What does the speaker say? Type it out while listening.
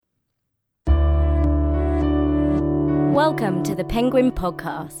Welcome to the Penguin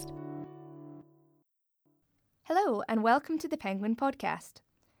Podcast. Hello and welcome to the Penguin Podcast.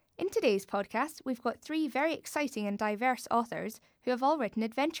 In today's podcast, we've got three very exciting and diverse authors who have all written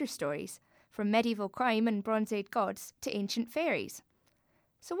adventure stories, from medieval crime and Bronze Age gods to ancient fairies.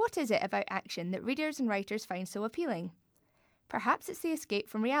 So what is it about action that readers and writers find so appealing? Perhaps it's the escape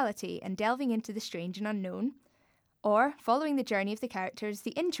from reality and delving into the strange and unknown, or following the journey of the characters,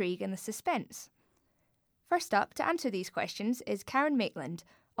 the intrigue and the suspense. First up to answer these questions is Karen Maitland,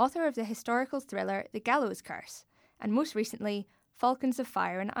 author of the historical thriller The Gallows Curse, and most recently, Falcons of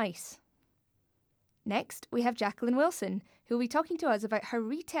Fire and Ice. Next, we have Jacqueline Wilson, who will be talking to us about her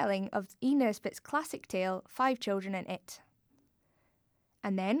retelling of E Nesbit's classic tale, Five Children and It.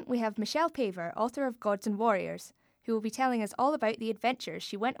 And then we have Michelle Paver, author of Gods and Warriors, who will be telling us all about the adventures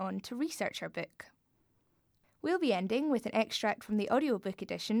she went on to research her book. We'll be ending with an extract from the audiobook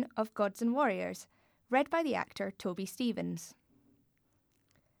edition of Gods and Warriors, read by the actor Toby Stephens.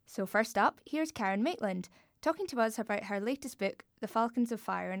 So first up, here's Karen Maitland, talking to us about her latest book, The Falcons of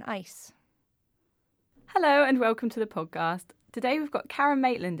Fire and Ice. Hello and welcome to the podcast. Today we've got Karen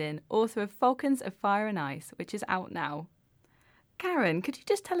Maitland in, author of Falcons of Fire and Ice, which is out now. Karen, could you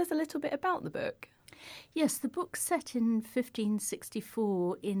just tell us a little bit about the book? Yes, the book's set in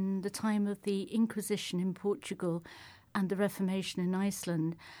 1564 in the time of the Inquisition in Portugal and the Reformation in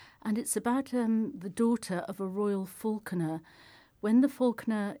Iceland. And it's about the daughter of a royal falconer. When the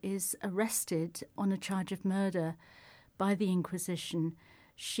falconer is arrested on a charge of murder by the Inquisition,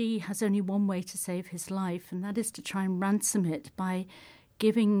 she has only one way to save his life, and that is to try and ransom it by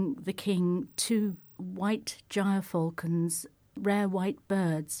giving the king two white gyrfalcons, rare white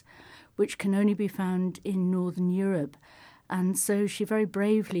birds, which can only be found in Northern Europe. And so she very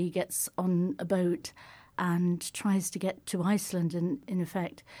bravely gets on a boat and tries to get to Iceland and, in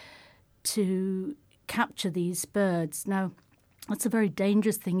effect, to capture these birds. Now, that's a very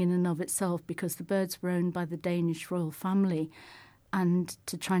dangerous thing in and of itself because the birds were owned by the Danish royal family, and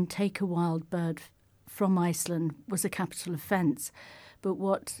to try and take a wild bird from Iceland was a capital offence. But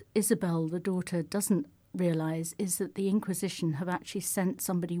what Isabel, the daughter, doesn't realise is that the Inquisition have actually sent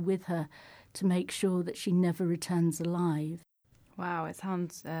somebody with her to make sure that she never returns alive. Wow, it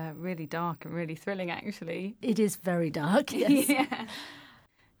sounds really dark and really thrilling, actually. It is very dark, yes. Yeah.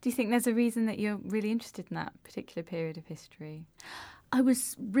 Do you think there's a reason that you're really interested in that particular period of history? I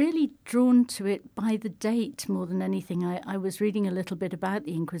was really drawn to it by the date more than anything. I was reading a little bit about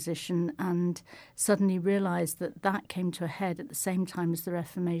the Inquisition and suddenly realised that that came to a head at the same time as the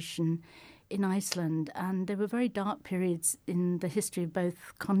Reformation in Iceland. And there were very dark periods in the history of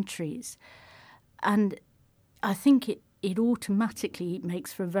both countries. And I think it automatically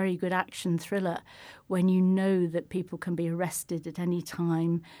makes for a very good action thriller when you know that people can be arrested at any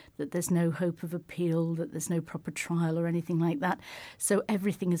time, that there's no hope of appeal, that there's no proper trial or anything like that. So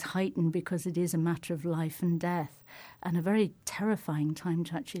everything is heightened because it is a matter of life and death, and a very terrifying time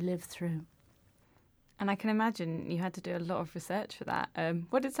to actually live through. And I can imagine you had to do a lot of research for that.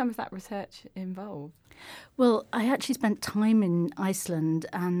 What did some of that research involve? Well, I actually spent time in Iceland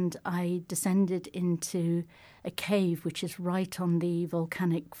and I descended into a cave which is right on the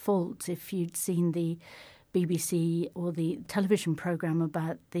volcanic fault. If you'd seen the BBC or the television programme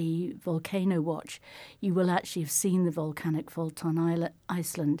about the volcano watch, you will actually have seen the volcanic fault on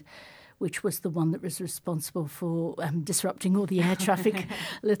Iceland, which was the one that was responsible for disrupting all the air traffic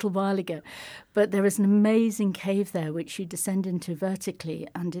a little while ago. But there is an amazing cave there which you descend into vertically,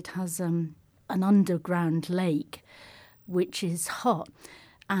 and it has an underground lake which is hot.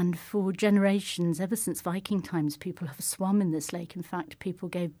 And for generations, ever since Viking times, people have swum in this lake. In fact, people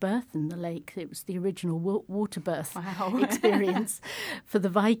gave birth in the lake. It was the original water birth experience for the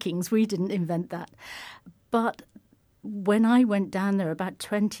Vikings. We didn't invent that. But when I went down there about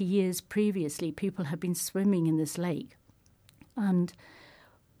 20 years previously, people had been swimming in this lake and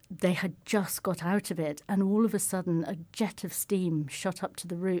they had just got out of it, and all of a sudden a jet of steam shot up to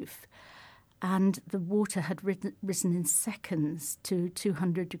the roof and the water had risen in seconds to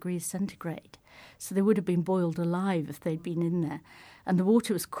 200 degrees centigrade. So they would have been boiled alive if they'd been in there. And the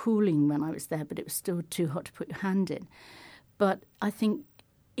water was cooling when I was there, but it was still too hot to put your hand in. But I think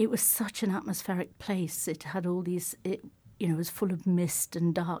it was such an atmospheric place. It had all these, it was full of mist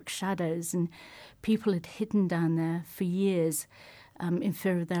and dark shadows, and people had hidden down there for years in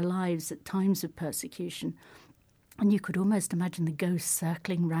fear of their lives at times of persecution. And you could almost imagine the ghosts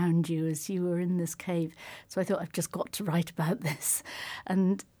circling round you as you were in this cave. So I thought, I've just got to write about this.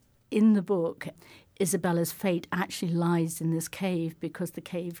 And in the book, Isabella's fate actually lies in this cave because the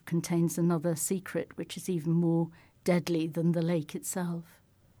cave contains another secret, which is even more deadly than the lake itself.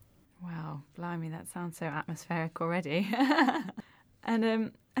 Wow, blimey, that sounds so atmospheric already.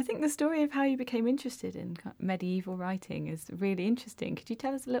 And I think the story of how you became interested in medieval writing is really interesting. Could you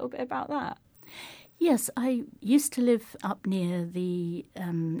tell us a little bit about that? Yes, I used to live up near the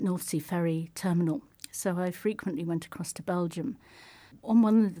North Sea ferry terminal, so I frequently went across to Belgium. On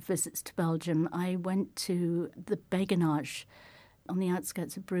one of the visits to Belgium, I went to the Beguinage on the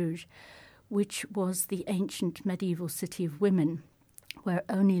outskirts of Bruges, which was the ancient medieval city of women, where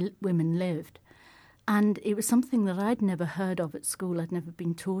only women lived. And it was something that I'd never heard of at school, I'd never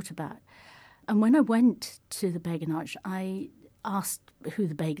been taught about. And when I went to the Beguinage, I asked who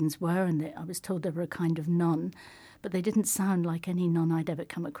the Begans were, and I was told they were a kind of nun, but they didn't sound like any nun I'd ever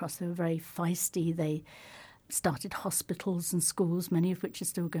come across. They were very feisty. They started hospitals and schools, many of which are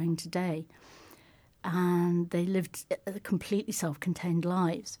still going today. And they lived completely self-contained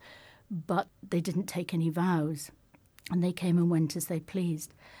lives, but they didn't take any vows, and they came and went as they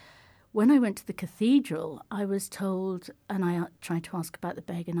pleased. When I went to the cathedral, I was told, and I tried to ask about the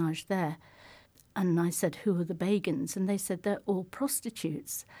Beguinage there, and I said, who are the Begans? And they said, they're all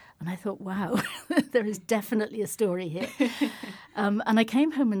prostitutes. And I thought, wow, there is definitely a story here. And I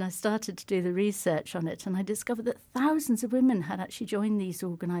came home and I started to do the research on it, and I discovered that thousands of women had actually joined these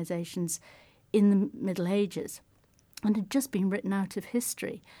organisations in the Middle Ages and had just been written out of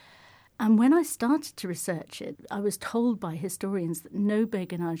history. And when I started to research it, I was told by historians that no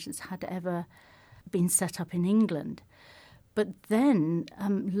Beguinages had ever been set up in England. But then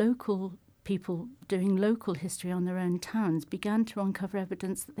local people doing local history on their own towns began to uncover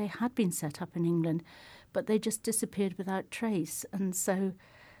evidence that they had been set up in England, but they just disappeared without trace. And so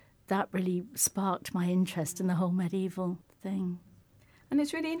that really sparked my interest in the whole medieval thing. And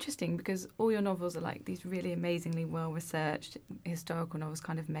it's really interesting because all your novels are like these really amazingly well-researched historical novels,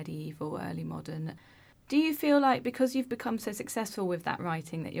 kind of medieval, early modern. Do you feel like because you've become so successful with that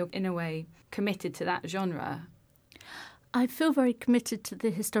writing that you're in a way committed to that genre? I feel very committed to the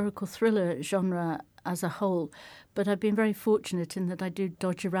historical thriller genre as a whole, but I've been very fortunate in that I do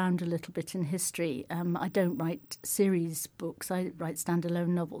dodge around a little bit in history. I don't write series books, I write standalone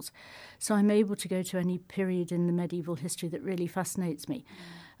novels. So I'm able to go to any period in the medieval history that really fascinates me.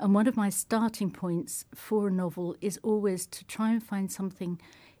 And one of my starting points for a novel is always to try and find something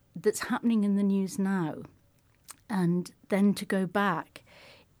that's happening in the news now, and then to go back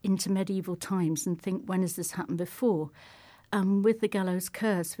into medieval times and think, when has this happened before? With The Gallows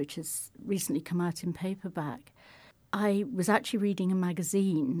Curse, which has recently come out in paperback, I was actually reading a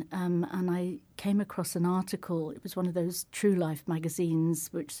magazine and I came across an article. It was one of those true life magazines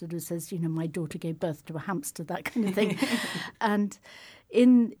which sort of says, my daughter gave birth to a hamster, that kind of thing. And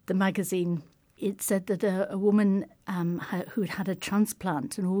in the magazine, it said that a woman who had had a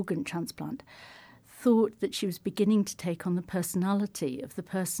transplant, an organ transplant, thought that she was beginning to take on the personality of the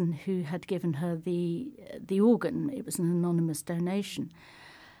person who had given her the organ. It was an anonymous donation.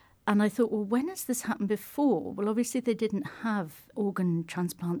 And I thought, well, when has this happened before? Well, obviously they didn't have organ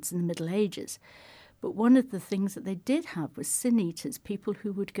transplants in the Middle Ages, but one of the things that they did have was sin eaters, people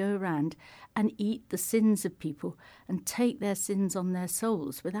who would go around and eat the sins of people and take their sins on their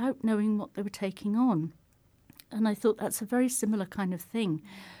souls without knowing what they were taking on. And I thought that's a very similar kind of thing.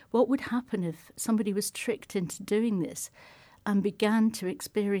 What would happen if somebody was tricked into doing this and began to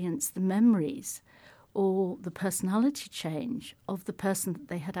experience the memories or the personality change of the person that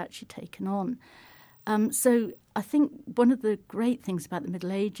they had actually taken on? So I think one of the great things about the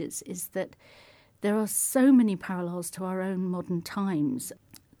Middle Ages is that there are so many parallels to our own modern times.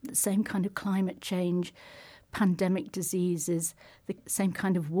 The same kind of climate change, pandemic diseases, the same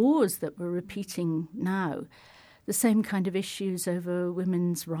kind of wars that we're repeating now, the same kind of issues over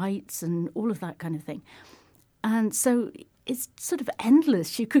women's rights and all of that kind of thing. And so it's sort of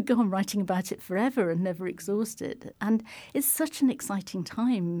endless. You could go on writing about it forever and never exhaust it. And it's such an exciting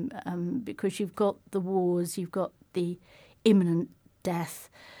time because you've got the wars, you've got the imminent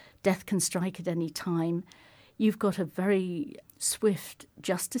death. Death can strike at any time. You've got a very swift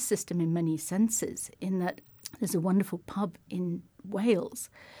justice system in many senses, in that there's a wonderful pub in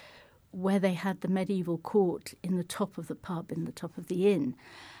Wales where they had the medieval court in the top of the pub, in the top of the inn,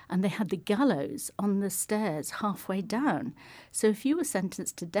 and they had the gallows on the stairs halfway down. So if you were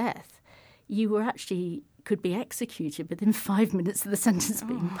sentenced to death, you were actually could be executed within 5 minutes of the sentence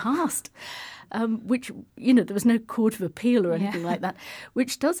being passed, which, there was no court of appeal or anything like that,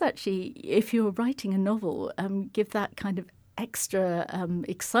 which does actually, if you're writing a novel, give that kind of extra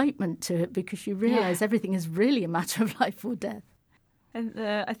excitement to it, because you realise everything is really a matter of life or death. And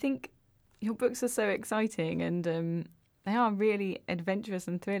I think your books are so exciting and they are really adventurous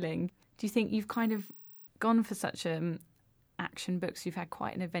and thrilling. Do you think you've kind of gone for such an action books. You've had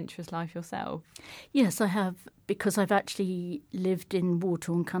quite an adventurous life yourself. Yes, I have, because I've actually lived in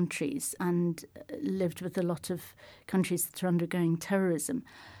war-torn countries and lived with a lot of countries that are undergoing terrorism.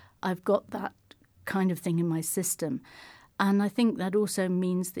 I've got that kind of thing in my system. And I think that also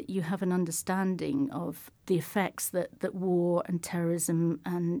means that you have an understanding of the effects that war and terrorism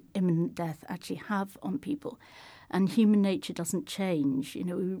and imminent death actually have on people. And human nature doesn't change. You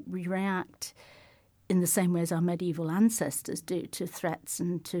know, we react in the same way as our medieval ancestors do to threats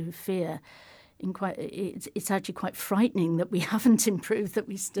and to fear. It's actually quite frightening that we haven't improved, that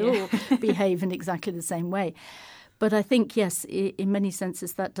we still behave in exactly the same way. But I think, yes, in many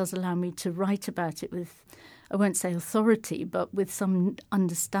senses that does allow me to write about it with, I won't say authority, but with some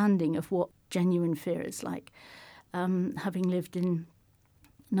understanding of what genuine fear is like. Having lived in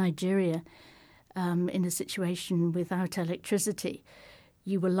Nigeria in a situation without electricity,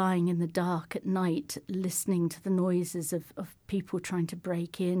 you were lying in the dark at night listening to the noises of people trying to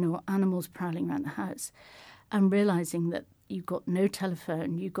break in or animals prowling around the house and realising that you got no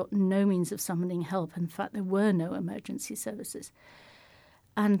telephone, you got no means of summoning help. In fact, there were no emergency services.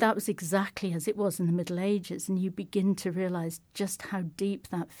 And that was exactly as it was in the Middle Ages. And you begin to realise just how deep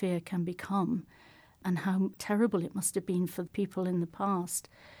that fear can become and how terrible it must have been for people in the past.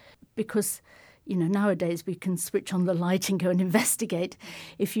 Because, you know, nowadays we can switch on the light and go and investigate.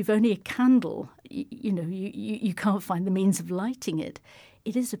 If you've only a candle, you can't find the means of lighting it.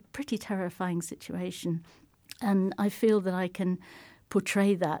 It is a pretty terrifying situation. And I feel that I can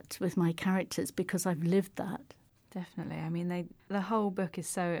portray that with my characters because I've lived that. Definitely. I mean, the whole book is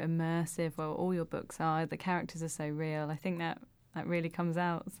so immersive. Well, all your books are. The characters are so real. I think that really comes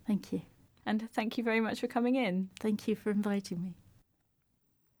out. Thank you. And thank you very much for coming in. Thank you for inviting me.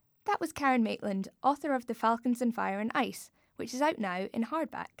 That was Karen Maitland, author of The Falcons and Fire and Ice, which is out now in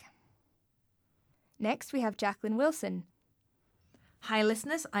hardback. Next, we have Jacqueline Wilson. Hi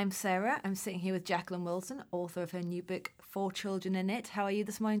listeners, I'm Sarah. I'm sitting here with Jacqueline Wilson, author of her new book, 4 Children in It. How are you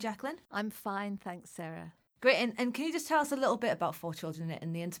this morning, Jacqueline? I'm fine, thanks, Sarah. Great, and can you just tell us a little bit about 4 Children in It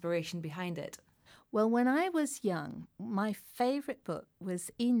and the inspiration behind it? Well, when I was young, my favourite book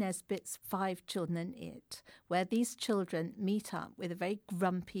was E Nesbit's 5 Children in It, where these children meet up with a very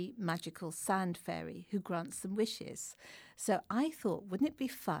grumpy, magical sand fairy who grants them wishes. So I thought, wouldn't it be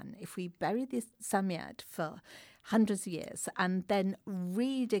fun if we bury this Samyad for hundreds of years and then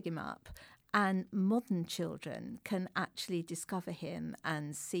re-dig him up, and modern children can actually discover him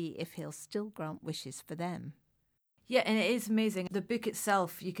and see if he'll still grant wishes for them. Yeah, and it is amazing. The book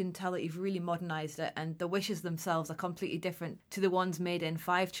itself, you can tell that you've really modernised it, and the wishes themselves are completely different to the ones made in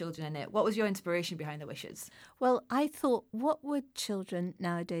 5 Children in It. What was your inspiration behind the wishes? Well, I thought, what would children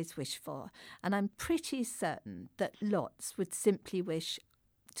nowadays wish for? And I'm pretty certain that lots would simply wish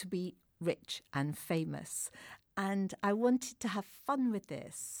to be rich and famous. And I wanted to have fun with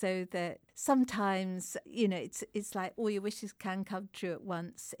this so that sometimes, you know, it's like all your wishes can come true at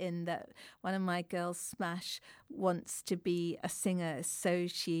once, in that one of my girls, Smash, wants to be a singer. So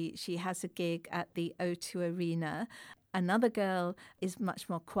she has a gig at the O2 Arena. Another girl is much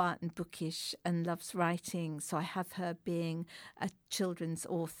more quiet and bookish and loves writing. So I have her being a children's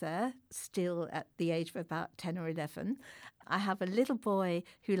author, still at the age of about 10 or 11. I have a little boy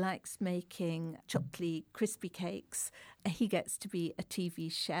who likes making chocolate crispy cakes. He gets to be a TV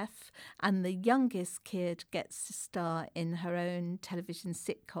chef. And the youngest kid gets to star in her own television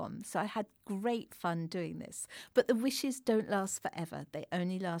sitcom. So I had great fun doing this. But the wishes don't last forever. They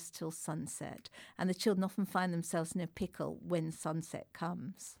only last till sunset. And the children often find themselves in a pickle when sunset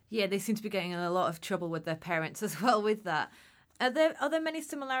comes. Yeah, they seem to be getting in a lot of trouble with their parents as well with that. Are there many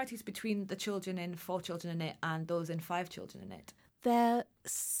similarities between the children in 4 Children in It and those in 5 Children in It? They're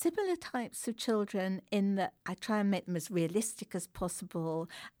similar types of children in that I try and make them as realistic as possible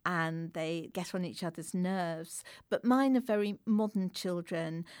and they get on each other's nerves. But mine are very modern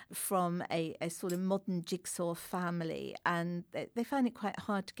children from a sort of modern jigsaw family, and they find it quite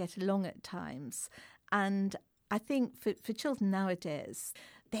hard to get along at times. And I think for children nowadays,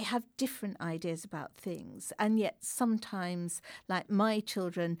 they have different ideas about things. And yet sometimes, like my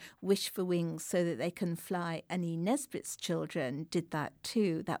children wish for wings so that they can fly. And E Nesbit's children did that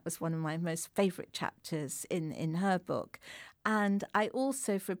too. That was one of my most favourite chapters in her book. And I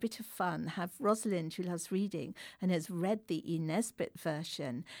also, for a bit of fun, have Rosalind, who loves reading and has read the E Nesbit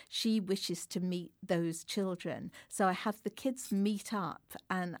version. She wishes to meet those children. So I have the kids meet up,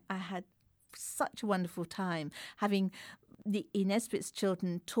 and I had such a wonderful time having the E Nesbit's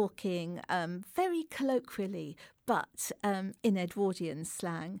children talking very colloquially, but in Edwardian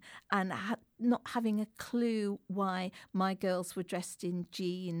slang, and not having a clue why my girls were dressed in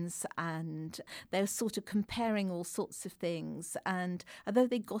jeans, and they were sort of comparing all sorts of things. And although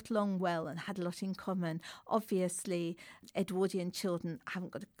they got along well and had a lot in common, obviously Edwardian children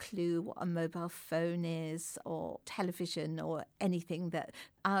haven't got a clue what a mobile phone is or television or anything that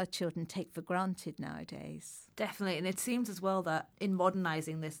our children take for granted nowadays. Definitely, and it seems as well that in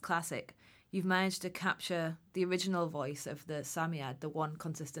modernising this classic, you've managed to capture the original voice of the Psammead, the one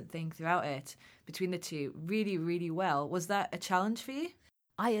consistent thing throughout it, between the two, really, really well. Was that a challenge for you?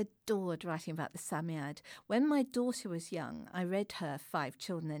 I adored writing about the Psammead. When my daughter was young, I read her 5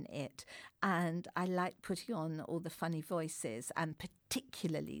 Children and It, and I liked putting on all the funny voices and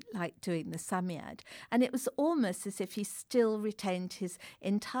particularly liked doing the Psammead. And it was almost as if he still retained his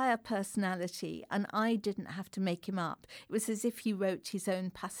entire personality and I didn't have to make him up. It was as if he wrote his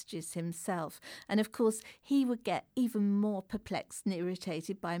own passages himself. And of course, he would get even more perplexed and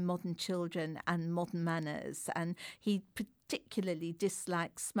irritated by modern children and modern manners. And he particularly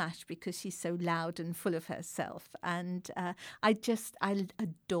dislikes Smash because she's so loud and full of herself. And I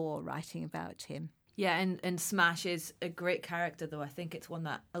adore writing about him. Yeah, and Smash is a great character, though. I think it's one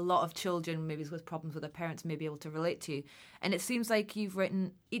that a lot of children, maybe with problems with their parents, may be able to relate to. And it seems like you've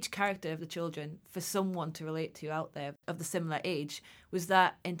written each character of the children for someone to relate to out there of the similar age. Was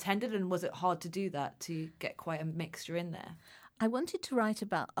that intended, and was it hard to do that, to get quite a mixture in there? I wanted to write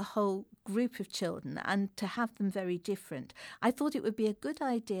about a whole group of children and to have them very different. I thought it would be a good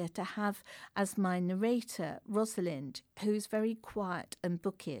idea to have as my narrator Rosalind, who's very quiet and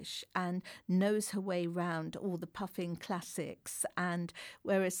bookish and knows her way round all the puffing classics, and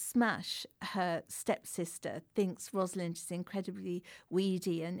whereas Smash, her stepsister, thinks Rosalind is incredibly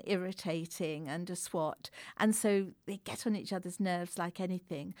weedy and irritating and a swot, and so they get on each other's nerves like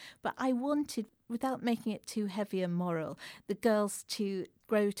anything. But I wanted, without making it too heavy and moral, the girls to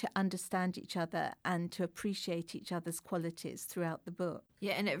grow to understand each other and to appreciate each other's qualities throughout the book.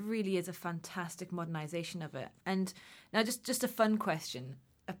 Yeah, and it really is a fantastic modernisation of it. And now just a fun question.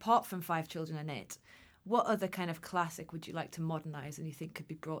 Apart from 5 Children and It, what other kind of classic would you like to modernise and you think could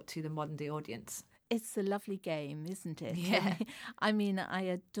be brought to the modern day audience? It's a lovely game, isn't it? Yeah. I mean, I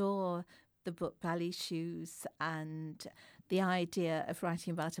adore the book Bally Shoes, and the idea of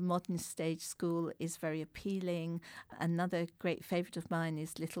writing about a modern stage school is very appealing. Another great favourite of mine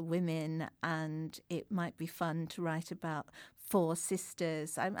is Little Women, and it might be fun to write about 4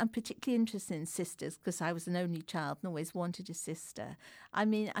 sisters. I'm particularly interested in sisters because I was an only child and always wanted a sister. I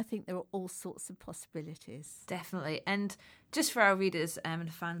mean, I think there are all sorts of possibilities. Definitely. And just for our readers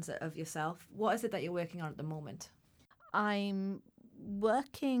and fans of yourself, what is it that you're working on at the moment? I'm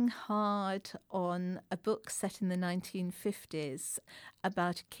working hard on a book set in the 1950s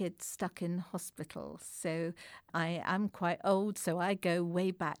about a kid stuck in hospital. So I am quite old, so I go way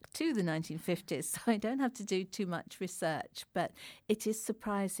back to the 1950s, so I don't have to do too much research. But it is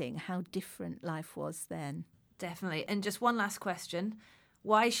surprising how different life was then. Definitely. And just one last question.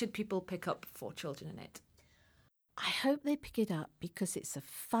 Why should people pick up 4 Children in It? I hope they pick it up because it's a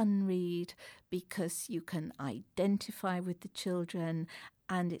fun read, because you can identify with the children,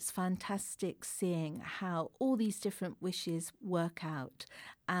 and it's fantastic seeing how all these different wishes work out.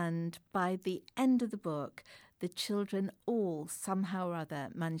 And by the end of the book, the children all somehow or other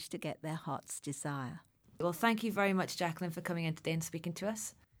manage to get their heart's desire. Well, thank you very much, Jacqueline, for coming in today and speaking to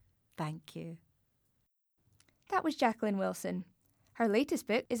us. Thank you. That was Jacqueline Wilson. Her latest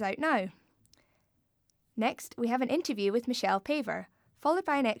book is out now. Next, we have an interview with Michelle Paver, followed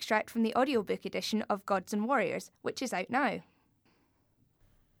by an extract from the audiobook edition of Gods and Warriors, which is out now.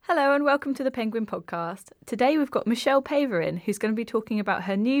 Hello and welcome to the Penguin Podcast. Today we've got Michelle Paver in, who's going to be talking about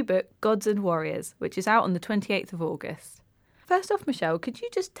her new book, Gods and Warriors, which is out on the 28th of August. First off, Michelle, could you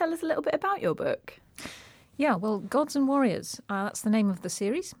just tell us a little bit about your book? Yeah, well, Gods and Warriors, that's the name of the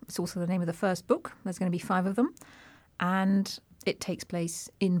series. It's also the name of the first book. There's going to be 5 of them. And it takes place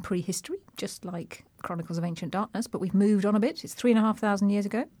in prehistory, just like Chronicles of Ancient Darkness, but we've moved on a bit. It's 3,500 years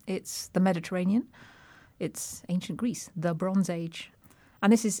ago. It's the Mediterranean. It's ancient Greece, the Bronze Age.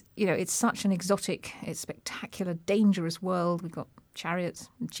 And this is, it's such an exotic, it's spectacular, dangerous world. We've got chariots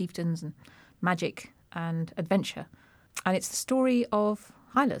and chieftains and magic and adventure. And it's the story of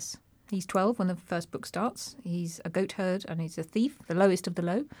Hylas. He's 12 when the first book starts. He's a goat herd and he's a thief, the lowest of the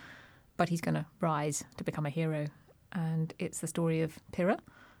low, but he's going to rise to become a hero. And it's the story of Pyrrha.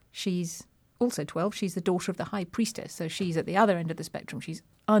 She's also 12. She's the daughter of the high priestess, so she's at the other end of the spectrum. She's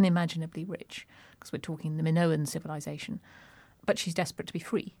unimaginably rich, because we're talking the Minoan civilization. But she's desperate to be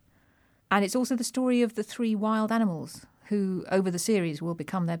free. And it's also the story of the 3 wild animals who, over the series, will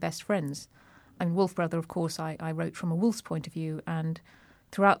become their best friends. And Wolf Brother, of course, I wrote from a wolf's point of view, and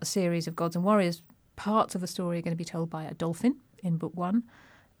throughout the series of Gods and Warriors, parts of the story are going to be told by a dolphin in book 1,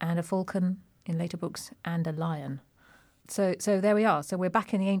 and a falcon in later books, and a lion. So there we are. So we're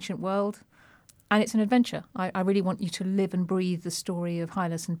back in the ancient world, and it's an adventure. I really want you to live and breathe the story of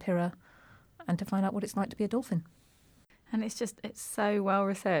Hylas and Pyrrha, and to find out what it's like to be a dolphin. And it's so well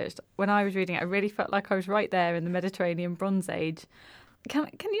researched. When I was reading it, I really felt like I was right there in the Mediterranean Bronze Age. Can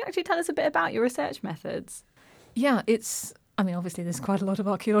you actually tell us a bit about your research methods? Yeah, obviously there's quite a lot of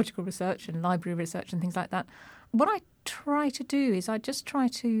archaeological research and library research and things like that. What I try to do is I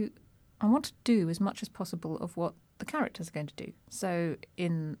want to do as much as possible of what the characters are going to do. So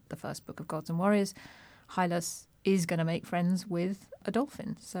in the first book of Gods and Warriors, Hylas is going to make friends with a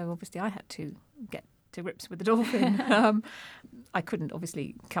dolphin. So obviously I had to get to grips with the dolphin. I couldn't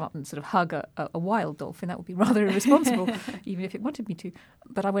obviously come up and sort of hug a wild dolphin. That would be rather irresponsible, even if it wanted me to.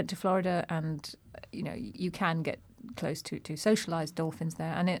 But I went to Florida, and you can get close to socialised dolphins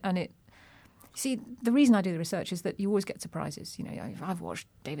there. And it see, the reason I do the research is that you always get surprises. I've watched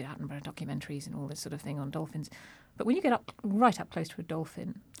David Attenborough documentaries and all this sort of thing on dolphins, but when you get right up close to a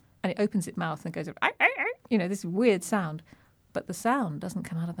dolphin and it opens its mouth and goes, this weird sound. But the sound doesn't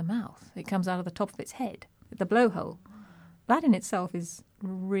come out of the mouth. It comes out of the top of its head, the blowhole. That in itself is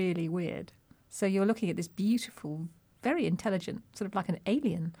really weird. So you're looking at this beautiful, very intelligent, sort of like an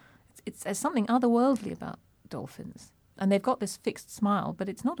alien. There's something otherworldly about dolphins. And they've got this fixed smile, but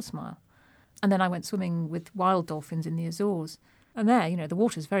it's not a smile. And then I went swimming with wild dolphins in the Azores. And there, the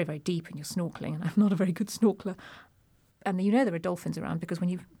water's very, very deep and you're snorkeling. And I'm not a very good snorkeler. And there are dolphins around because when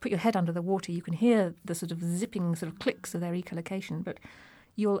you put your head under the water, you can hear the sort of zipping sort of clicks of their echolocation. But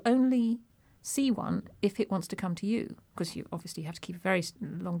you'll only see one if it wants to come to you, because you obviously have to keep a very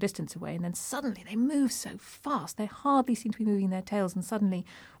long distance away. And then suddenly they move so fast. They hardly seem to be moving their tails. And suddenly,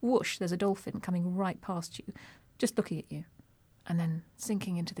 whoosh, there's a dolphin coming right past you, just looking at you, and then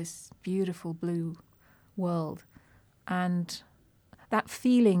sinking into this beautiful blue world. And that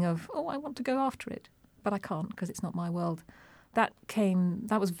feeling of, I want to go after it, but I can't because it's not my world. That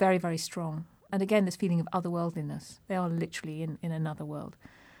was very, very strong. And again, this feeling of otherworldliness. They are literally in another world.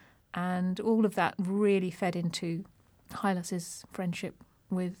 And all of that really fed into Hylas's friendship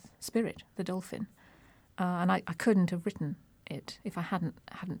with Spirit, the dolphin. And I couldn't have written it if I hadn't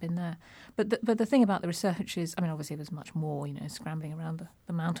been there. But the thing about the research is, obviously there's much more, scrambling around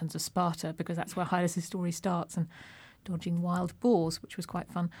the mountains of Sparta, because that's where Hylas's story starts, and dodging wild boars, which was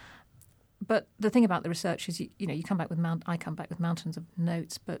quite fun. But the thing about the research is, you come back with I come back with mountains of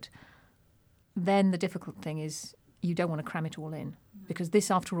notes, but then the difficult thing is you don't want to cram it all in, because this,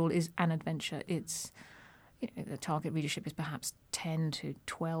 after all, is an adventure. It's, the target readership is perhaps 10 to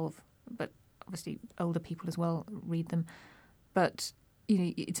 12, but obviously older people as well read them. But,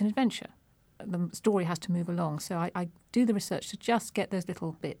 it's an adventure. The story has to move along. So I do the research to just get those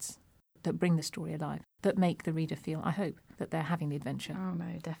little bits that bring the story alive, that make the reader feel, I hope, that they're having the adventure. Oh,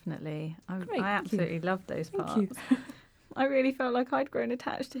 no, definitely. I absolutely loved those parts. Thank you. I really felt like I'd grown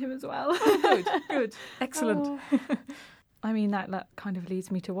attached to him as well. Good. Excellent. Oh. That kind of leads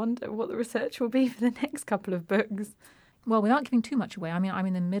me to wonder what the research will be for the next couple of books. Well, without giving too much away, I'm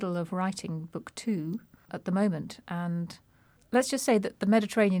in the middle of writing book 2 at the moment, and let's just say that the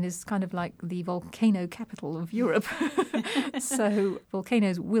Mediterranean is kind of like the volcano capital of Europe. So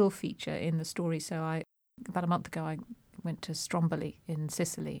volcanoes will feature in the story. So about a month ago, I went to Stromboli in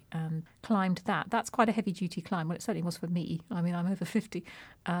Sicily and climbed that. That's quite a heavy-duty climb. Well, it certainly was for me. I'm over 50.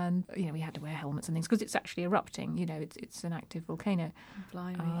 And, we had to wear helmets and things because it's actually erupting. It's an active volcano.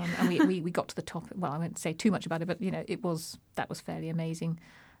 Blimey. And we got to the top. Well, I won't say too much about it, but, that was fairly amazing.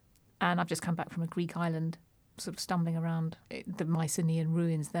 And I've just come back from a Greek island, sort of stumbling around the Mycenaean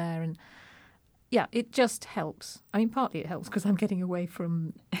ruins there, and it just helps. Partly it helps because I'm getting away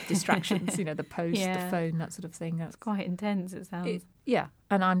from distractions, the post, the phone, that sort of thing. That's quite intense, it sounds.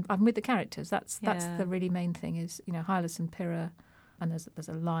 And I'm with the characters. That's the really main thing is, Hylas and Pyrrha, and there's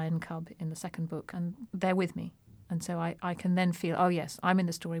a lion cub in the second book, and they're with me. And so I can then feel, oh yes, I'm in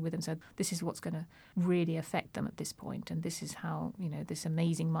the story with them, so this is what's going to really affect them at this point, and this is how, this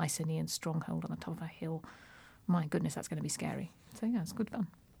amazing Mycenaean stronghold on the top of a hill, my goodness, that's going to be scary. So it's good fun.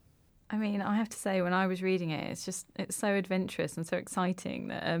 I have to say, when I was reading it, it's so adventurous and so exciting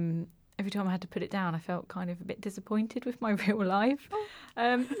that every time I had to put it down, I felt kind of a bit disappointed with my real life.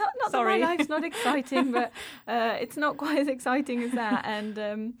 Not that my life's not exciting, but it's not quite as exciting as that. And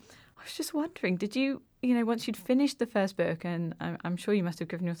I was just wondering, did you, once you'd finished the first book, and I'm sure you must have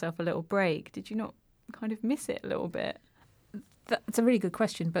given yourself a little break, did you not kind of miss it a little bit? That's a really good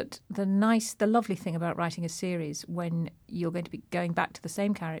question, but the lovely thing about writing a series when you're going to be going back to the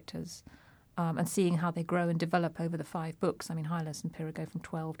same characters and seeing how they grow and develop over the 5 books. I mean, Hylas and Pyrrha go from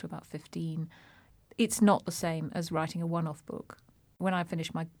 12 to about 15. It's not the same as writing a one-off book. When I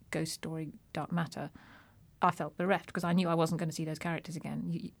finished my ghost story, Dark Matter, I felt bereft because I knew I wasn't going to see those characters again,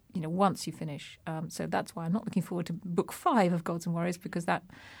 you know, once you finish. So that's why I'm not looking forward to book 5 of Gods and Warriors, because that...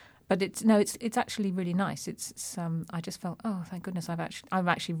 But it's actually really nice. It's I just felt, oh, thank goodness, I'm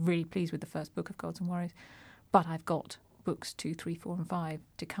actually really pleased with the first book of Gods and Warriors. But I've got books 2, 3, 4 and 5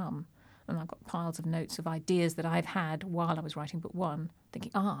 to come. And I've got piles of notes of ideas that I've had while I was writing book 1,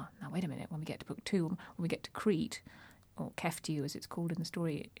 thinking, now wait a minute, when we get to book 2, when we get to Crete, or Keftiu as it's called in the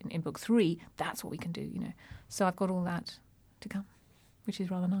story in book 3, that's what we can do, you know. So I've got all that to come, which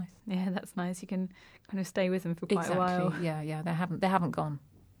is rather nice. Yeah, that's nice. You can kind of stay with them for quite a while. Yeah, they haven't gone.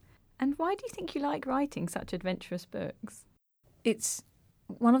 And why do you think you like writing such adventurous books? It's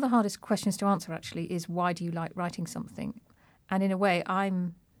one of the hardest questions to answer, actually, is why do you like writing something? And in a way, I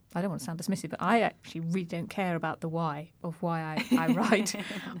don't want to sound dismissive, but I actually really don't care about the why of why I write.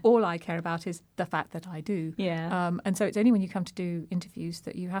 All I care about is the fact that I do. Yeah. And so it's only when you come to do interviews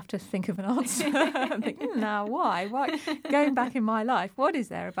that you have to think of an answer and think, now why? Going back in my life, what is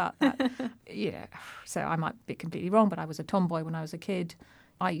there about that? Yeah. So I might be completely wrong, but I was a tomboy when I was a kid.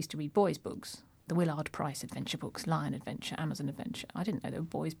 I used to read boys' books, the Willard Price adventure books, Lion Adventure, Amazon Adventure. I didn't know they were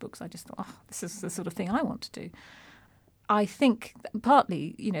boys' books. I just thought, this is the sort of thing I want to do. I think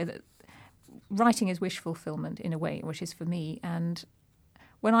partly, you know, that writing is wish fulfillment in a way, which is for me. And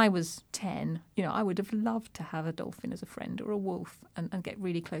when I was 10, you know, I would have loved to have a dolphin as a friend or a wolf and get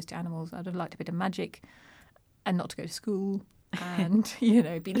really close to animals. I'd have liked a bit of magic and not to go to school and, you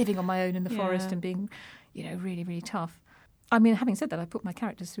know, be living on my own in the forest and being, you know, really, really tough. I mean, having said that, I put my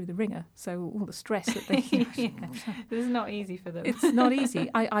characters through the ringer, so all the stress that they... It's not easy for them. It's not easy.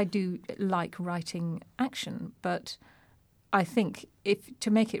 I do like writing action, but I think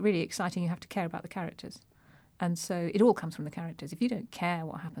to make it really exciting, you have to care about the characters. And so it all comes from the characters. If you don't care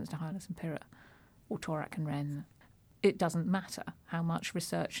what happens to Hylas and Pyrrha or Torak and Ren, it doesn't matter how much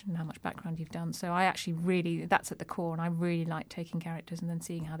research and how much background you've done. So I actually really, that's at the core, and I really like taking characters and then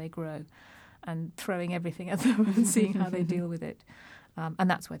seeing how they grow and throwing everything at them and seeing how they deal with it. And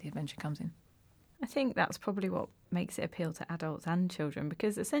that's where the adventure comes in. I think that's probably what makes it appeal to adults and children,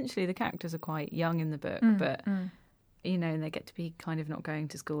 because essentially the characters are quite young in the book, but, you know, they get to be kind of not going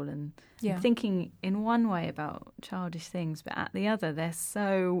to school and thinking in one way about childish things, but at the other, they're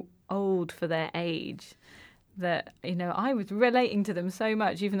so old for their age that, you know, I was relating to them so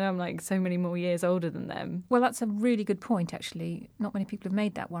much, even though I'm like so many more years older than them. Well, that's a really good point, actually. Not many people have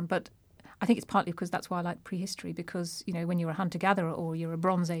made that one, but I think it's partly because that's why I like prehistory, because, you know, when you're a hunter-gatherer or you're a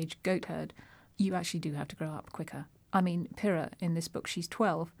Bronze Age goat herd, you actually do have to grow up quicker. I mean, Pyrrha, in this book, she's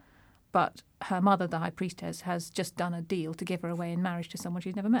 12, but her mother, the high priestess, has just done a deal to give her away in marriage to someone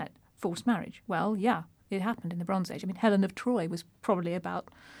she's never met. Forced marriage. Well, yeah, it happened in the Bronze Age. I mean, Helen of Troy was probably about,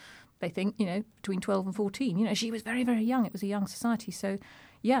 they think, you know, between 12 and 14. You know, she was very, very young. It was a young society. So,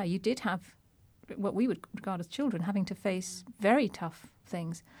 yeah, you did have what we would regard as children having to face very tough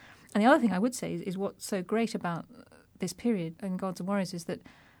things. And the other thing I would say is what's so great about this period in Gods and Warriors is that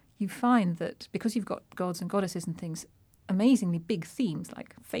you find that because you've got gods and goddesses and things, amazingly big themes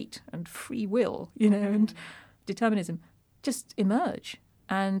like fate and free will, you know, and determinism just emerge.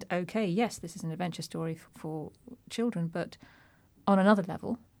 And, okay, yes, this is an adventure story for children, but on another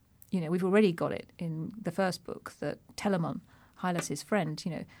level, you know, we've already got it in the first book that Telamon, Hylas' friend,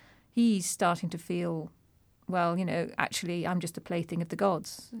 you know, he's starting to feel, well, you know, actually I'm just a plaything of the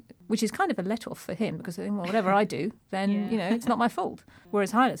gods, which is kind of a let-off for him because, well, whatever I do, then, you know, it's not my fault.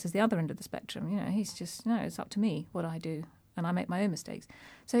 Whereas Hylas is the other end of the spectrum. You know, he's just, no, it's up to me what I do, and I make my own mistakes.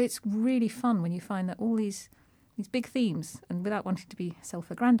 So it's really fun when you find that all these big themes, and without wanting to be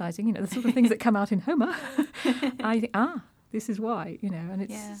self-aggrandizing, you know, the sort of things that come out in Homer, I think, this is why, you know, and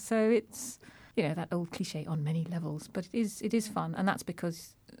it's, so it's, you know, that old cliche on many levels, but it is fun, and that's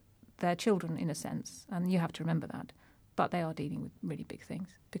because they're children in a sense, and you have to remember that. But they are dealing with really big things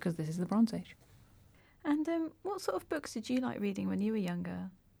because this is the Bronze Age. And what sort of books did you like reading when you were younger?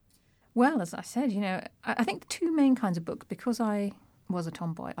 Well, as I said, you know, I think the two main kinds of books, because I was a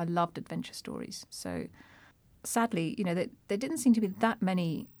tomboy, I loved adventure stories. So sadly, you know, there didn't seem to be that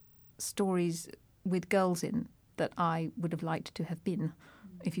many stories with girls in that I would have liked to have been,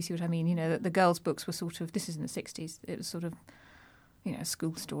 if you see what I mean. You know, the girls' books were sort of, this is in the 60s, it was sort of, you know,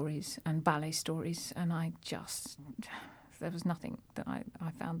 school stories and ballet stories, and there was nothing that I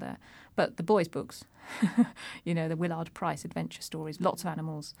found there. But the boys' books, you know, the Willard Price adventure stories, lots of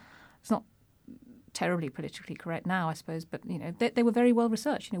animals. It's not terribly politically correct now, I suppose, but, you know, they were very well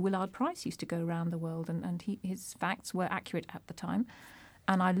researched. You know, Willard Price used to go around the world, and his facts were accurate at the time,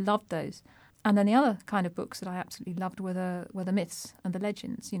 and I loved those. And then the other kind of books that I absolutely loved were the myths and the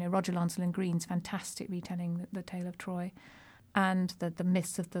legends. Roger Lancelin Green's fantastic retelling, the Tale of Troy, and the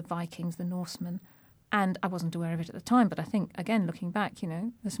myths of the Vikings, the Norsemen. And I wasn't aware of it at the time, but I think, again, looking back,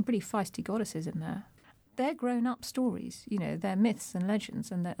 there's some pretty feisty goddesses in there. They're grown-up stories, they're myths and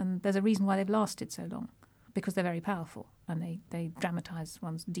legends, and there's a reason why they've lasted so long, because they're very powerful, and they dramatise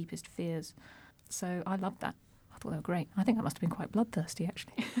one's deepest fears. So I loved that. I thought they were great. I think I must have been quite bloodthirsty,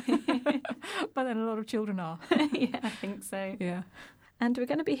 actually. But then a lot of children are. Yeah, I think so. Yeah. And we're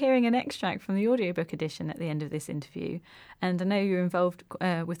going to be hearing an extract from the audiobook edition at the end of this interview. And I know you're involved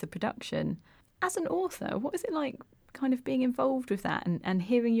with the production. As an author, what is it like kind of being involved with that and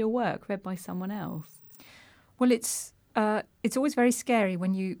hearing your work read by someone else? Well, it's always very scary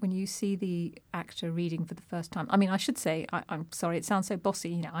when you see the actor reading for the first time. I mean, I should say, I'm sorry, it sounds so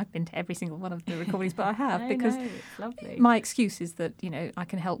bossy. I've been to every single one of the recordings, but I have because it's lovely. My excuse is that I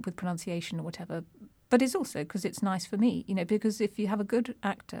can help with pronunciation or whatever. But it's also because it's nice for me, because if you have a good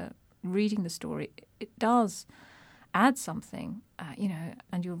actor reading the story, it does add something,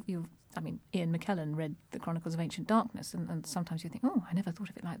 and you'll. I mean, Ian McKellen read The Chronicles of Ancient Darkness, and sometimes you think, oh, I never thought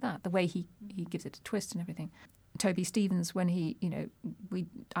of it like that. The way he gives it a twist and everything. Toby Stephens, when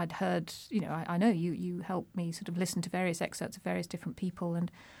I'd heard, I know you helped me sort of listen to various excerpts of various different people, and,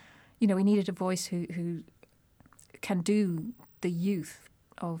 we needed a voice who can do the youth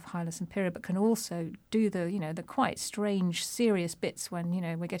of Hylas and Pyrrha, but can also do the quite strange, serious bits when,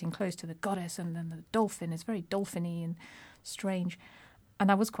 we're getting close to the goddess and then the dolphin is very dolphin-y and strange. And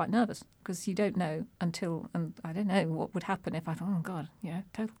I was quite nervous because you don't know until, and I don't know what would happen if I thought, oh God,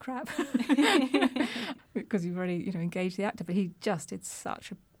 total crap, because you've already, engaged the actor. But he just did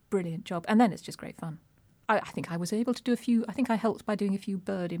such a brilliant job, and then it's just great fun. I think I was able to do I think I helped by doing a few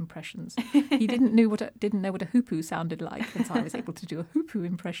bird impressions. He didn't know what a hoopoo sounded like, and so I was able to do a hoopoo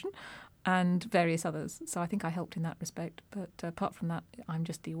impression, and various others. So I think I helped in that respect. But apart from that, I'm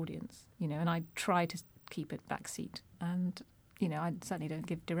just the audience, and I try to keep it backseat and. I certainly don't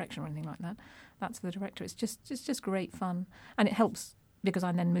give direction or anything like that. That's the director. It's just great fun. And it helps because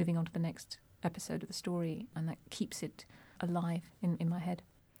I'm then moving on to the next episode of the story, and that keeps it alive in my head.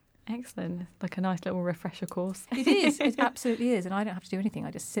 Excellent. Like a nice little refresher course. It is. It absolutely is. And I don't have to do anything.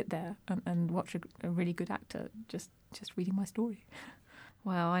 I just sit there and watch a really good actor just reading my story.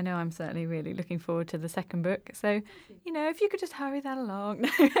 Well, I know I'm certainly really looking forward to the second book. So, if you could just hurry that along.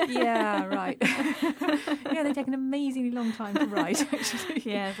 Yeah, right. Yeah, they take an amazingly long time to write, actually.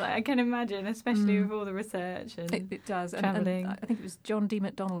 Yes, I can imagine, especially with all the research and it does. travelling. And I think it was John D.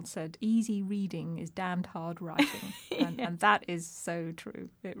 MacDonald said, easy reading is damned hard writing. And that is so true.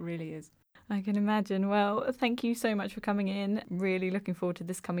 It really is. I can imagine. Well, thank you so much for coming in. Really looking forward to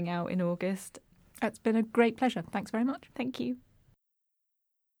this coming out in August. It's been a great pleasure. Thanks very much. Thank you.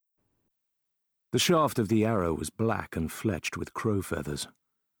 The shaft of the arrow was black and fletched with crow feathers,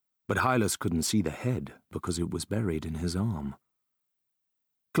 but Hylas couldn't see the head because it was buried in his arm.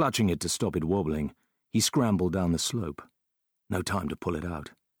 Clutching it to stop it wobbling, he scrambled down the slope. No time to pull it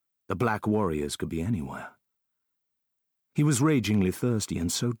out. The black warriors could be anywhere. He was ragingly thirsty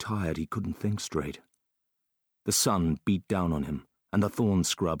and so tired he couldn't think straight. The sun beat down on him, and the thorn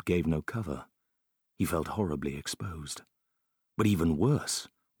scrub gave no cover. He felt horribly exposed. But even worse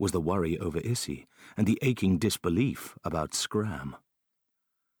was the worry over Issy and the aching disbelief about Scram.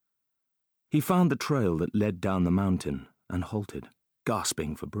 He found the trail that led down the mountain and halted,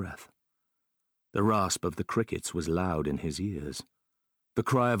 gasping for breath. The rasp of the crickets was loud in his ears. The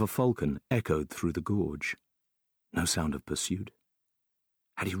cry of a falcon echoed through the gorge. No sound of pursuit.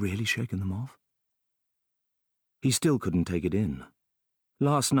 Had he really shaken them off? He still couldn't take it in.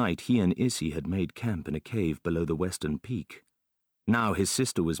 Last night he and Issy had made camp in a cave below the western peak. Now his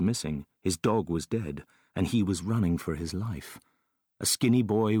sister was missing, his dog was dead, and he was running for his life. A skinny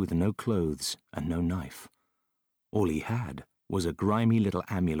boy with no clothes and no knife. All he had was a grimy little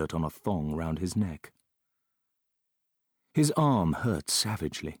amulet on a thong round his neck. His arm hurt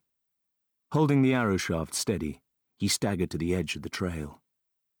savagely. Holding the arrow shaft steady, he staggered to the edge of the trail.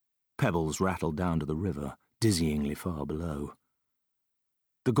 Pebbles rattled down to the river, dizzyingly far below.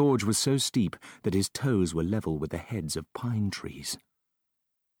 The gorge was so steep that his toes were level with the heads of pine trees.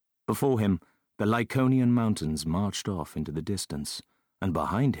 Before him, the Lyconian mountains marched off into the distance, and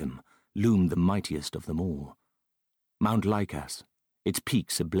behind him loomed the mightiest of them all, Mount Lycas, its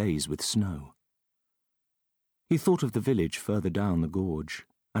peaks ablaze with snow. He thought of the village further down the gorge,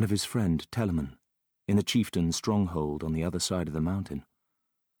 and of his friend Telamon, in the chieftain's stronghold on the other side of the mountain.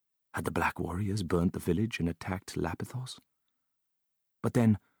 Had the black warriors burnt the village and attacked Lapithos? But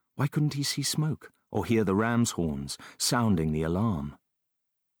then, why couldn't he see smoke, or hear the ram's horns sounding the alarm?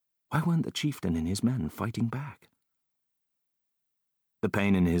 Why weren't the chieftain and his men fighting back? The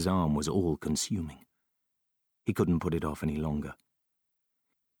pain in his arm was all-consuming. He couldn't put it off any longer.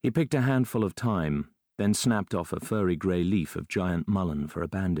 He picked a handful of thyme, then snapped off a furry grey leaf of giant mullein for a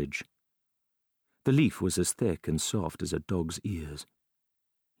bandage. The leaf was as thick and soft as a dog's ears.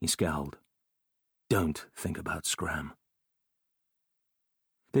 He scowled. Don't think about Scram.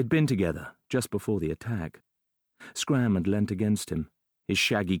 They'd been together just before the attack. Scram had leant against him, his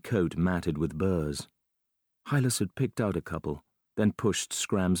shaggy coat matted with burrs. Hylas had picked out a couple, then pushed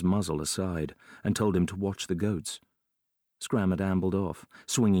Scram's muzzle aside and told him to watch the goats. Scram had ambled off,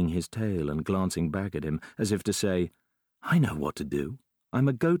 swinging his tail and glancing back at him as if to say, I know what to do. I'm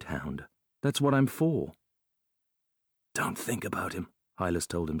a goat hound. That's what I'm for. Don't think about him, Hylas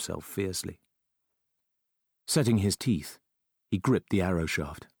told himself fiercely. Setting his teeth, he gripped the arrow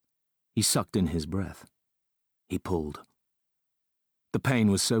shaft. He sucked in his breath. He pulled. The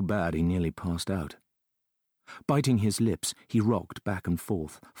pain was so bad he nearly passed out. Biting his lips, he rocked back and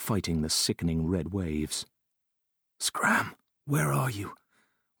forth, fighting the sickening red waves. Scram, where are you?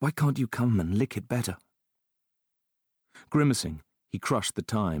 Why can't you come and lick it better? Grimacing, he crushed the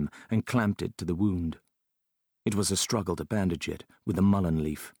thyme and clamped it to the wound. It was a struggle to bandage it with a mullein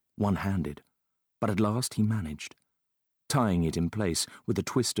leaf, one-handed, but at last he managed, tying it in place with a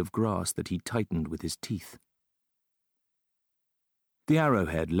twist of grass that he tightened with his teeth. The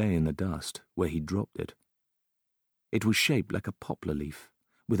arrowhead lay in the dust where he'd dropped it. It was shaped like a poplar leaf,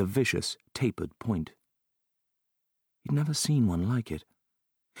 with a vicious, tapered point. He'd never seen one like it.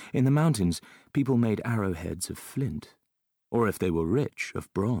 In the mountains, people made arrowheads of flint, or if they were rich,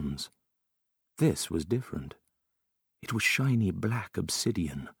 of bronze. This was different. It was shiny black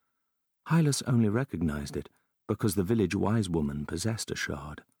obsidian. Hylas only recognized it because the village wise woman possessed a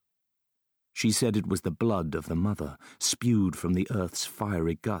shard. She said it was the blood of the mother, spewed from the earth's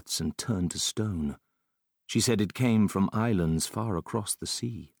fiery guts and turned to stone. She said it came from islands far across the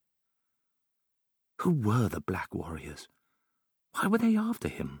sea. Who were the Black Warriors? Why were they after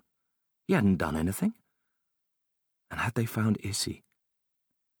him? He hadn't done anything. And had they found Issy?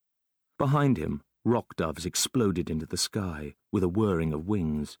 Behind him, rock doves exploded into the sky with a whirring of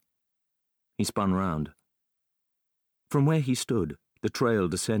wings. He spun round. From where he stood, the trail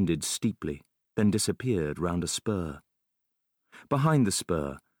descended steeply, then disappeared round a spur. Behind the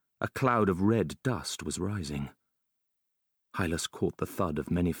spur, a cloud of red dust was rising. Hylas caught the thud of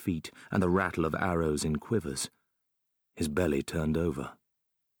many feet and the rattle of arrows in quivers. His belly turned over.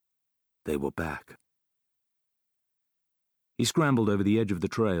 They were back. He scrambled over the edge of the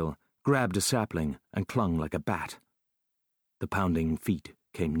trail, grabbed a sapling, and clung like a bat. The pounding feet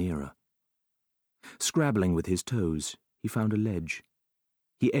came nearer. Scrabbling with his toes, he found a ledge.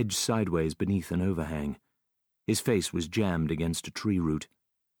 He edged sideways beneath an overhang. His face was jammed against a tree root.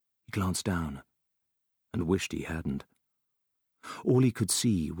 He glanced down and wished he hadn't. All he could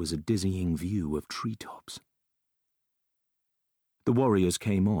see was a dizzying view of treetops. The warriors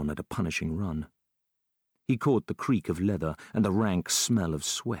came on at a punishing run. He caught the creak of leather and the rank smell of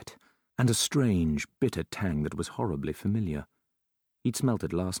sweat, and a strange, bitter tang that was horribly familiar. He'd smelt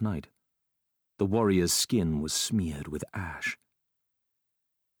it last night. The warrior's skin was smeared with ash.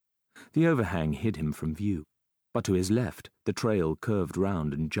 The overhang hid him from view, but to his left the trail curved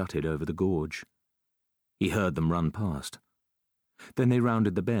round and jutted over the gorge. He heard them run past. Then they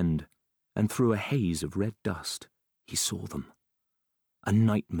rounded the bend, and through a haze of red dust he saw them. A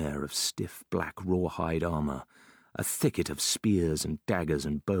nightmare of stiff black rawhide armour, a thicket of spears and daggers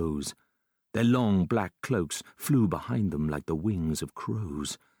and bows. Their long black cloaks flew behind them like the wings of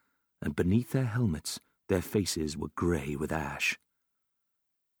crows, and beneath their helmets their faces were grey with ash.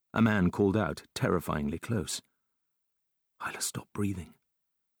 A man called out, terrifyingly close. Hylas stopped breathing.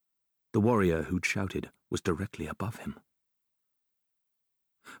 The warrior who'd shouted was directly above him.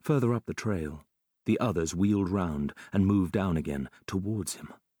 Further up the trail, the others wheeled round and moved down again towards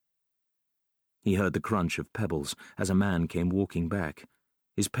him. He heard the crunch of pebbles as a man came walking back.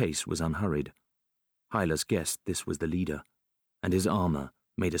 His pace was unhurried. Hylas guessed this was the leader, and his armour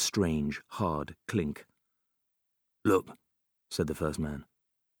made a strange, hard clink. "Look," said the first man.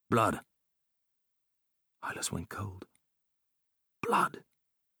 "Blood." Hylas went cold. "Blood?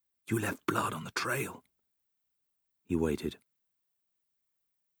 You left blood on the trail." He waited.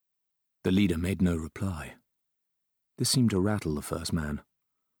 The leader made no reply. This seemed to rattle the first man.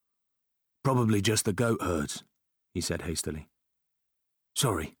 "Probably just the goat herds," he said hastily.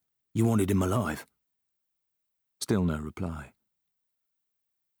 "Sorry, you wanted him alive." Still no reply.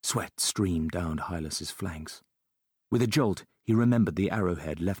 Sweat streamed down Hylas's flanks. With a jolt, he remembered the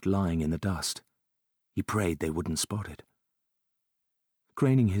arrowhead left lying in the dust. He prayed they wouldn't spot it.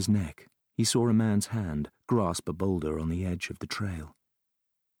 Craning his neck, he saw a man's hand grasp a boulder on the edge of the trail.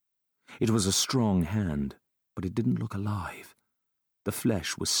 It was a strong hand, but it didn't look alive. The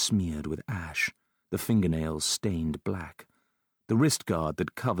flesh was smeared with ash, the fingernails stained black. The wrist guard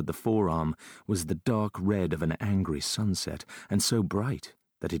that covered the forearm was the dark red of an angry sunset, and so bright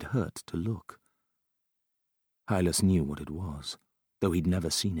that it hurt to look. Hylas knew what it was, though he'd never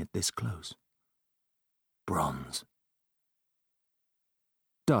seen it this close. Bronze.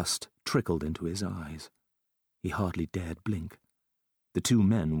 Dust trickled into his eyes. He hardly dared blink. The two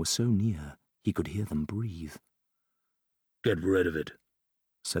men were so near he could hear them breathe. "Get rid of it,"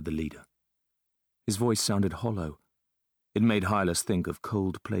 said the leader. His voice sounded hollow. It made Hylas think of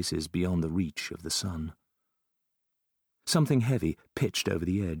cold places beyond the reach of the sun. Something heavy pitched over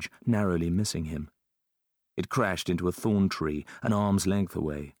the edge, narrowly missing him. It crashed into a thorn tree an arm's length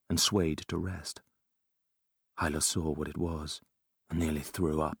away and swayed to rest. Hylas saw what it was and nearly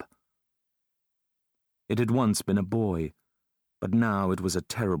threw up. It had once been a boy, but now it was a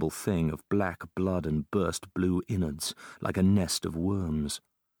terrible thing of black blood and burst blue innards, like a nest of worms.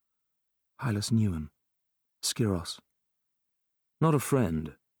 Hylas knew him. Skiros. Not a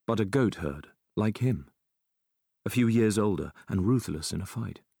friend, but a goatherd, like him. A few years older and ruthless in a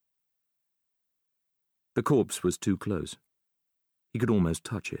fight. The corpse was too close. He could almost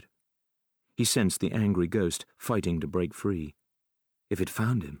touch it. He sensed the angry ghost fighting to break free. If it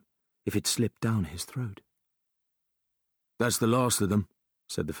found him, if it slipped down his throat. "That's the last of them,"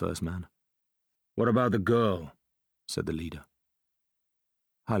 said the first man. "What about the girl?" said the leader.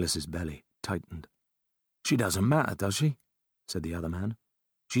 Hylas's belly tightened. "She doesn't matter, does she?" said the other man.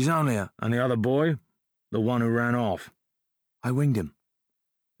 "She's only a—" "And the other boy? The one who ran off?" "I winged him.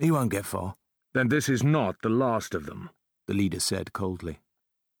 He won't get far." "Then this is not the last of them," the leader said coldly.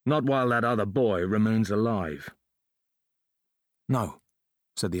 "Not while that other boy remains alive." "No,"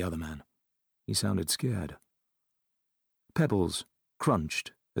 said the other man. He sounded scared. Pebbles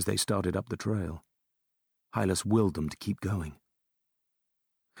crunched as they started up the trail. Hylas willed them to keep going.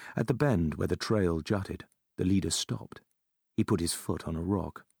 At the bend where the trail jutted, the leader stopped. He put his foot on a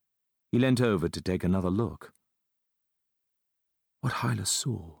rock. He leant over to take another look. What Hylas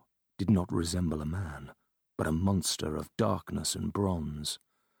saw did not resemble a man, but a monster of darkness and bronze.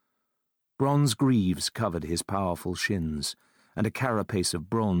 Bronze greaves covered his powerful shins, and a carapace of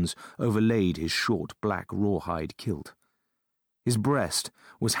bronze overlaid his short black rawhide kilt. His breast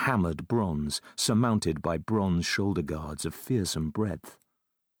was hammered bronze, surmounted by bronze shoulder guards of fearsome breadth.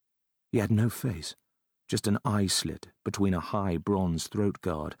 He had no face, just an eye slit between a high bronze throat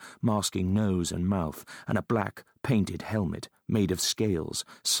guard, masking nose and mouth, and a black, painted helmet made of scales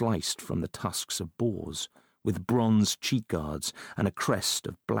sliced from the tusks of boars, with bronze cheek guards and a crest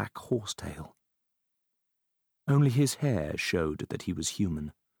of black horsetail. Only his hair showed that he was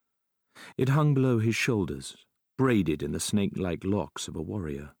human. It hung below his shoulders, braided in the snake-like locks of a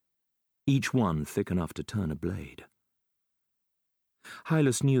warrior, each one thick enough to turn a blade.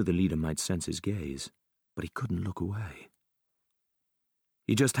 Hylas knew the leader might sense his gaze, but he couldn't look away.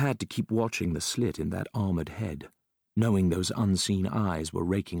 He just had to keep watching the slit in that armored head, knowing those unseen eyes were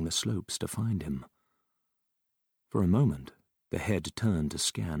raking the slopes to find him. For a moment, the head turned to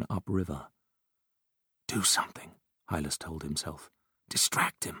scan upriver. "Do something," Hylas told himself.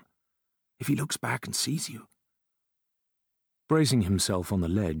 "Distract him. If he looks back and sees you." Bracing himself on the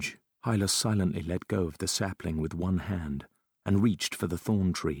ledge, Hylas silently let go of the sapling with one hand and reached for the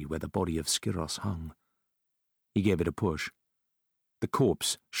thorn tree where the body of Skiros hung. He gave it a push. The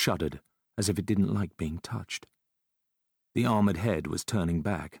corpse shuddered as if it didn't like being touched. The armored head was turning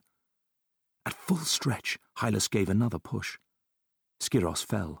back. At full stretch, Hylas gave another push. Skiros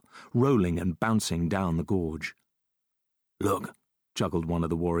fell, rolling and bouncing down the gorge. "Look," chuckled one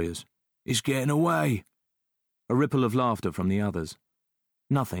of the warriors. "He's getting away." A ripple of laughter from the others.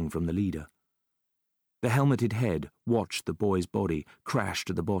 Nothing from the leader. The helmeted head watched the boy's body crash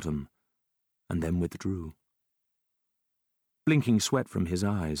to the bottom, and then withdrew. Blinking sweat from his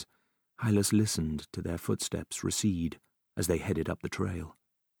eyes, Hylas listened to their footsteps recede as they headed up the trail.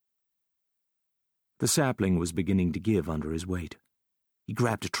 The sapling was beginning to give under his weight. He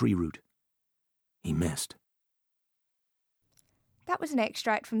grabbed a tree root. He missed. That was an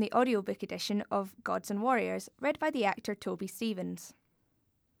extract from the audiobook edition of Gods and Warriors, read by the actor Toby Stephens.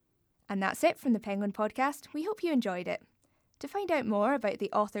 And that's it from the Penguin Podcast. We hope you enjoyed it. To find out more about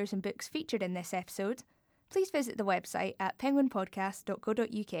the authors and books featured in this episode, please visit the website at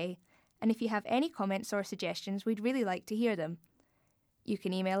penguinpodcast.co.uk, and if you have any comments or suggestions, we'd really like to hear them. You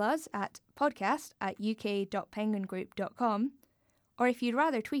can email us at podcast@uk.penguingroup.com, or if you'd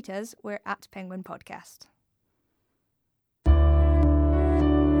rather tweet us, we're at Penguin Podcast.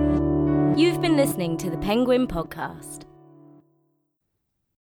 You've been listening to the Penguin Podcast.